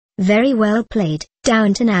Very well played,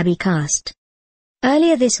 Downton Abbey cast.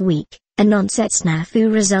 Earlier this week, an on-set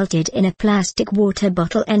snafu resulted in a plastic water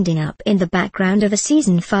bottle ending up in the background of a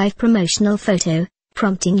Season 5 promotional photo,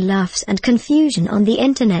 prompting laughs and confusion on the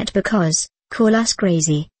internet because, call us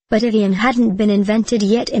crazy, but Evian hadn't been invented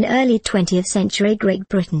yet in early 20th century Great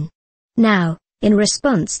Britain. Now, in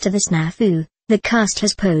response to the snafu, the cast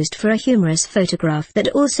has posed for a humorous photograph that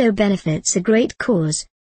also benefits a great cause.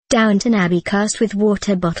 Downton Abbey cast with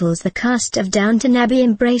water bottles. The cast of Downton Abbey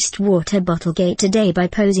embraced Water Bottlegate today by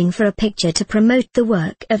posing for a picture to promote the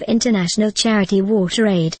work of international charity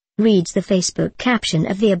WaterAid, reads the Facebook caption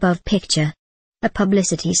of the above picture. A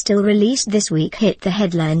publicity still released this week hit the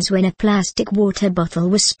headlines when a plastic water bottle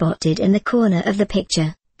was spotted in the corner of the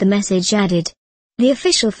picture, the message added. The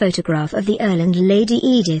official photograph of the Earl and Lady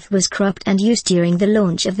Edith was cropped and used during the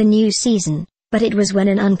launch of the new season. But it was when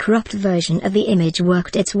an uncropped version of the image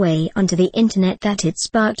worked its way onto the internet that it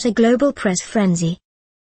sparked a global press frenzy.